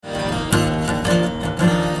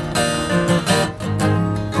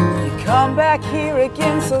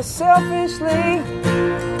so selfishly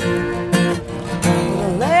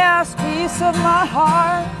the last piece of my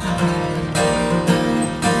heart.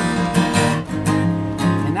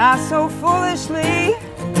 And I so foolishly,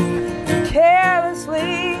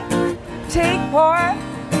 carelessly take part.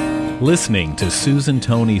 Listening to Susan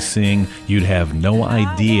Toney sing, you'd have no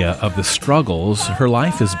idea of the struggles her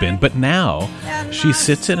life has been. But now, she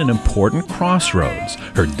sits at an important crossroads.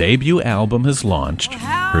 Her debut album has launched,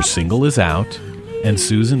 her single is out, and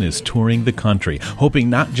Susan is touring the country, hoping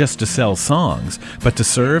not just to sell songs, but to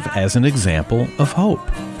serve as an example of hope.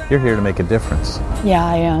 You're here to make a difference. Yeah,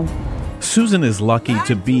 I am. Susan is lucky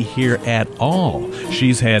to be here at all.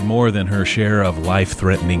 She's had more than her share of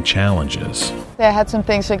life-threatening challenges. I had some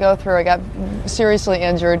things to go through. I got seriously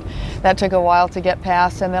injured. That took a while to get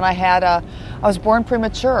past. And then I was born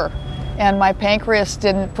premature, and my pancreas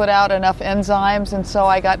didn't put out enough enzymes, and so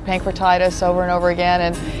I got pancreatitis over and over again,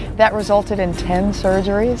 and that resulted in 10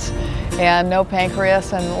 surgeries and no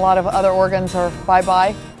pancreas, and a lot of other organs are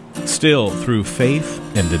bye-bye. Still, through faith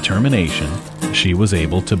and determination, she was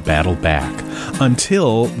able to battle back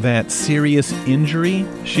until that serious injury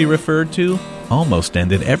she referred to almost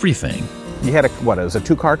ended everything. You had it was a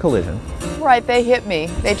two-car collision. Right, they hit me.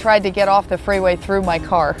 They tried to get off the freeway through my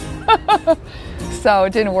car. So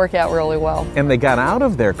it didn't work out really well. And they got out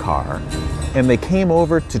of their car and they came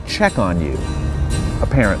over to check on you,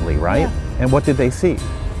 apparently, right? Yeah. And what did they see?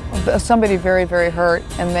 Somebody very, very hurt,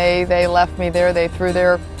 and they left me there. They threw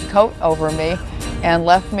their coat over me and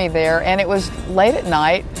left me there. And it was late at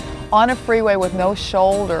night on a freeway with no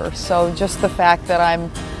shoulder. So just the fact that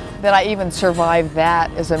I even survived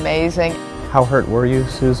that is amazing. How hurt were you,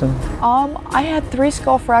 Susan? I had 3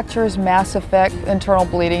 skull fractures, mass effect, internal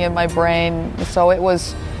bleeding in my brain. So it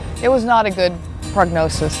was not a good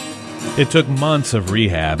prognosis. It took months of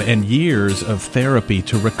rehab and years of therapy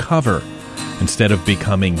to recover. Instead of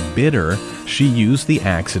becoming bitter, she used the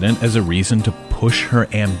accident as a reason to push her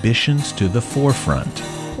ambitions to the forefront.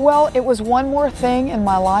 Well, it was one more thing in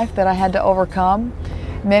my life that I had to overcome.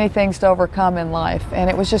 Many things to overcome in life. And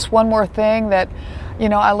it was just one more thing that,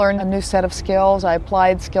 I learned a new set of skills. I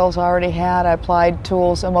applied skills I already had. I applied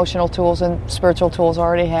tools, emotional tools and spiritual tools I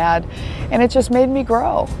already had. And it just made me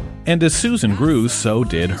grow. And as Susan grew, so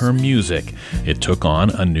did her music. It took on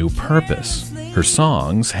a new purpose. Her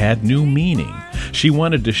songs had new meaning. She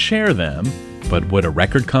wanted to share them, but would a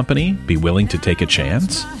record company be willing to take a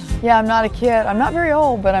chance? Yeah, I'm not a kid. I'm not very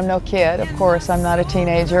old, but I'm no kid. Of course, I'm not a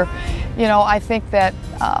teenager. I think that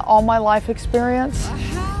all my life experience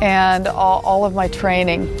and all of my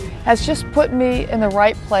training has just put me in the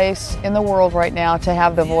right place in the world right now to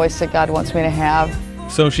have the voice that God wants me to have.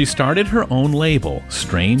 So she started her own label,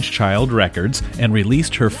 Strange Child Records, and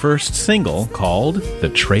released her first single called The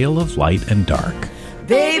Trail of Light and Dark.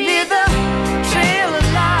 Baby, the trail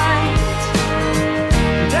of light,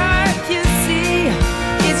 dark you see,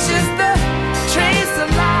 it's just the trace of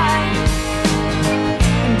light,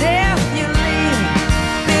 and there you lead.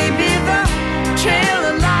 Baby, the trail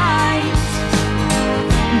of light,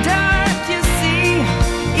 dark you see,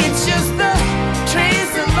 it's just the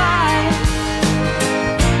trace of light,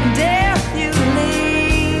 and there you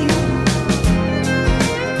lead.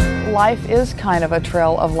 Life is kind of a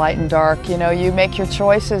trail of light and dark. You make your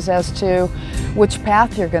choices as to which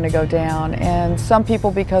path you're going to go down. And some people,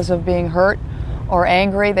 because of being hurt or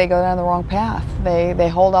angry, they go down the wrong path. They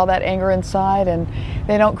hold all that anger inside and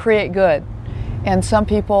they don't create good. And some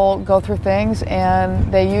people go through things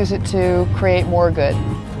and they use it to create more good.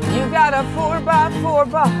 You got a 4x4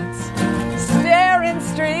 box staring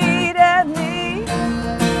straight at me.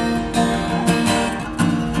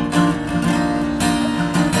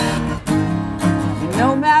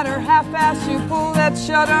 No matter how fast you pull that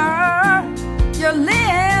shutter, your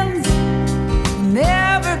lens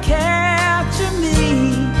never capture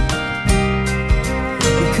me,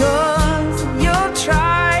 because you'll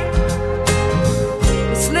try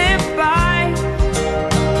to slip by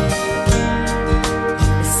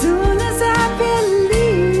as soon as I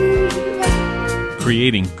believe.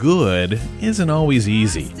 Creating good isn't always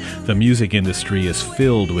easy. The music industry is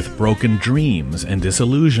filled with broken dreams and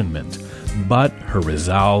disillusionment. But her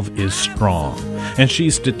resolve is strong, and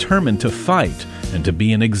she's determined to fight and to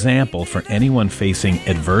be an example for anyone facing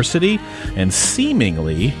adversity and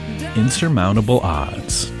seemingly insurmountable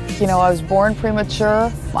odds. I was born premature.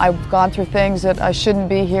 I've gone through things that I shouldn't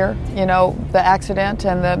be here, the accident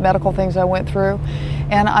and the medical things I went through.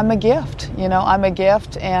 And I'm a gift, I'm a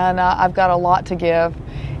gift, and I've got a lot to give,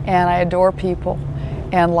 and I adore people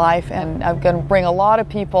and life, and I'm going to bring a lot of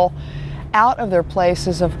people out of their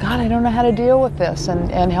places of, God, I don't know how to deal with this,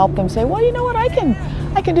 and help them say, well, you know what, I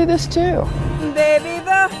can do this too. Baby,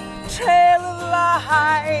 the trail of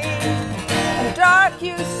light. And dark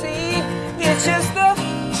you see, it's just the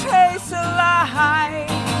trace of light.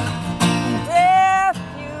 Death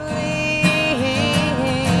you leave.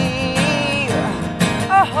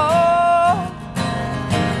 Oh,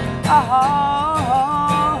 oh.